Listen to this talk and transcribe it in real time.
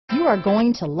you are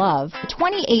going to love the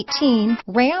 2018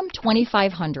 Ram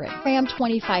 2500. Ram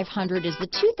 2500 is the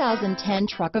 2010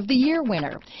 Truck of the Year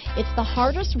winner. It's the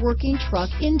hardest working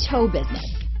truck in tow business.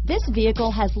 This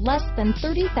vehicle has less than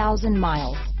 30,000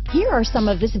 miles. Here are some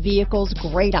of this vehicle's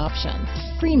great options: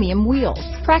 premium wheels,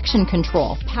 traction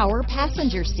control, power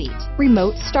passenger seat,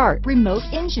 remote start, remote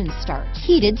engine start,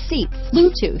 heated seats,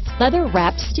 Bluetooth,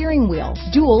 leather-wrapped steering wheel,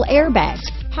 dual airbags,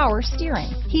 power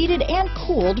steering, heated and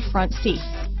cooled front seats,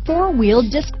 four-wheel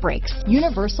disc brakes,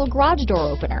 universal garage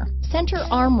door opener, center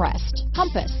armrest,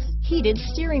 compass, heated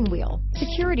steering wheel,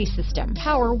 security system,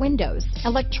 power windows,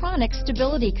 electronic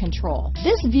stability control.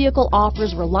 This vehicle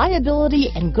offers reliability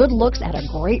and good looks at a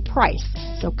great price.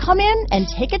 So come in and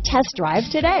take a test drive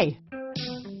today.